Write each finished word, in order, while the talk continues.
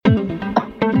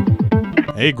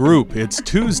Hey group, it's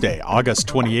Tuesday, August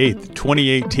 28th,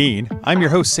 2018. I'm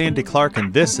your host, Sandy Clark,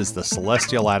 and this is the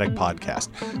Celestial Attic Podcast.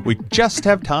 We just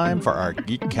have time for our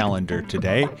Geek Calendar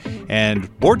today,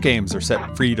 and board games are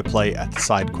set free to play at the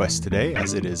Side Quest today,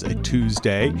 as it is a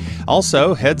Tuesday.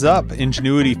 Also, heads up,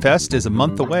 Ingenuity Fest is a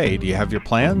month away. Do you have your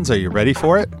plans? Are you ready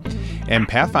for it? And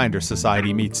Pathfinder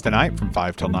Society meets tonight from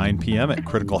 5 till 9 p.m. at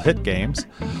Critical Hit Games.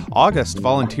 August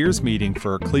Volunteers Meeting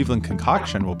for Cleveland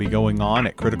Concoction will be going on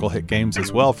at Critical Hit Games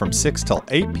as well from 6 till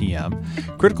 8 p.m.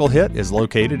 Critical Hit is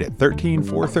located at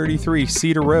 13433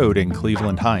 Cedar Road in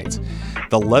Cleveland Heights.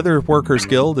 The Leather Workers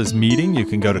Guild is meeting. You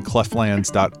can go to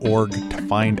cleflands.org to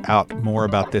find out more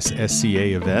about this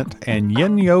SCA event. And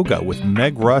Yin Yoga with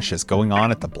Meg Rush is going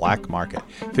on at the Black Market,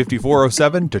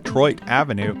 5407 Detroit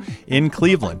Avenue in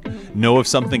Cleveland. Know of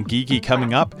something geeky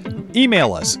coming up?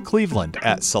 Email us,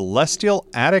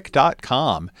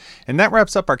 cleveland@celestialattic.com. And that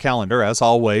wraps up our calendar. As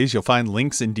always, you'll find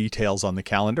links and details on the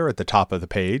calendar at the top of the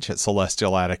page at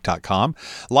celestialattic.com.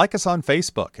 Like us on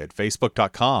Facebook at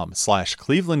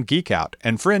facebook.com/ClevelandGeekOut.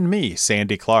 And friend me,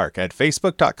 Sandy Clark, at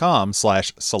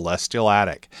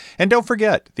facebook.com/celestialattic. And don't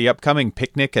forget the upcoming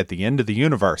Picnic at the End of the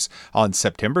Universe on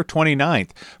September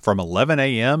 29th from 11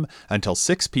 a.m. until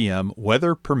 6 p.m.,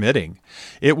 weather permitting.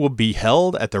 It will be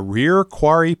held at the Rear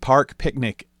Quarry Park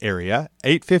Picnic area,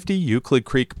 850 Euclid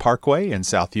Creek Parkway in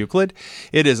South Euclid.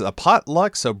 It is a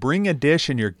potluck, so bring a dish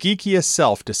and your geekiest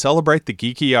self to celebrate the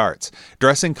geeky arts.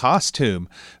 Dress in costume,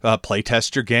 play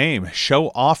test your game, show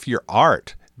off your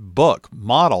art, book,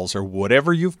 models, or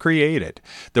whatever you've created.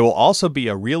 There will also be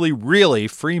a really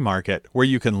free market where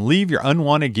you can leave your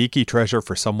unwanted geeky treasure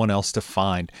for someone else to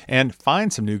find, and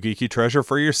find some new geeky treasure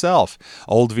for yourself.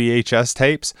 Old VHS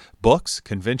tapes, books,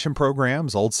 convention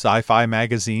programs, old sci-fi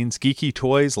magazines, geeky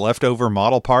toys, leftover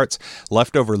model parts,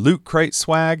 leftover Loot Crate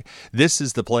swag. This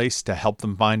is the place to help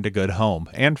them find a good home.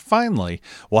 And finally,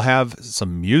 we'll have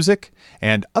some music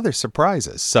and other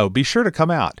surprises, so be sure to come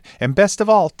out. And best of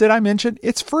all, did I mention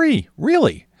it's free?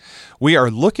 Really? We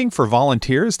are looking for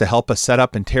volunteers to help us set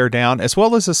up and tear down, as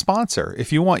well as a sponsor.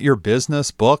 If you want your business,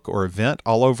 book, or event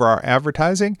all over our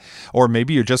advertising, or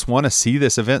maybe you just want to see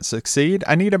this event succeed,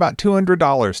 I need about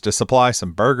 $200 to supply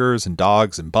some burgers and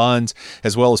dogs and buns,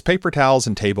 as well as paper towels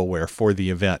and tableware for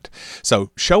the event. So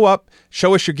show up,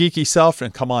 show us your geeky self,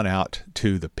 and come on out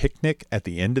to the Picnic at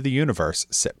the End of the Universe,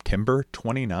 September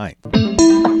 29th.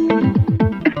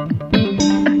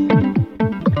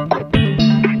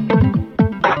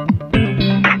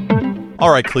 All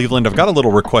right, Cleveland, I've got a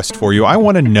little request for you. I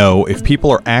want to know if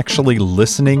people are actually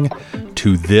listening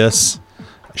to this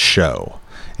show.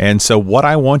 And so what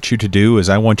I want you to do is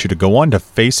I want you to go on to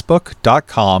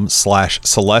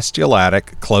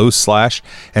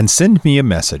facebook.com/celestialattic, and send me a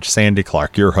message, Sandy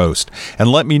Clark, your host,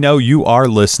 and let me know you are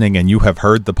listening and you have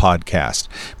heard the podcast.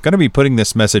 I'm going to be putting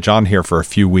this message on here for a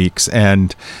few weeks,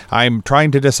 and I'm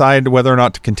trying to decide whether or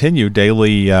not to continue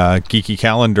daily Geeky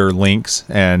Calendar links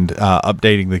and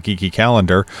updating the Geeky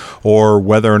Calendar, or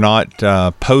whether or not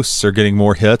posts are getting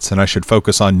more hits and I should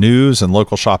focus on news and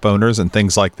local shop owners and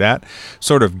things like that.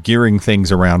 Sort of gearing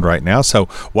things around right now. So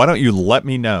why don't you let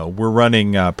me know? We're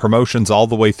running promotions all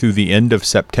the way through the end of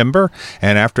September,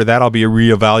 and after that I'll be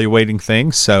reevaluating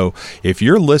things. So if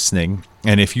you're listening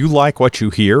and if you like what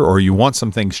you hear or you want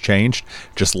some things changed,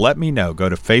 just let me know. Go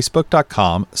to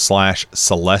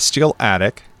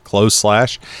facebook.com/celestialattic,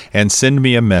 and send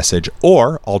me a message.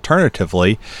 Or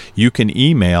alternatively, you can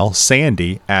email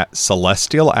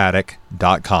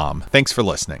sandy@celestialattic.com. Thanks for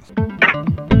listening.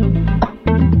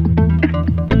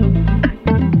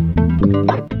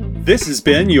 This has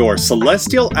been your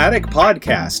Celestial Attic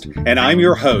Podcast, and I'm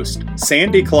your host,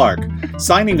 Sandy Clark,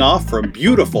 signing off from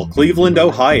beautiful Cleveland,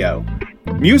 Ohio.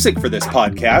 Music for this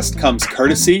podcast comes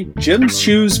courtesy Jim's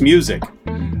Shoes Music,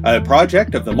 a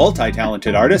project of the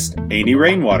multi-talented artist Amy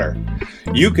Rainwater.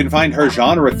 You can find her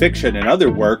genre fiction and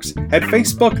other works at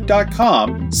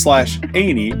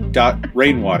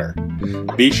facebook.com/amy.rainwater.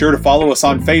 Be sure to follow us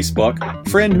on Facebook,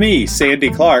 friend me, Sandy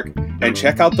Clark, and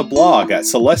check out the blog at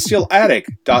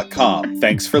celestialattic.com.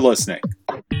 Thanks for listening.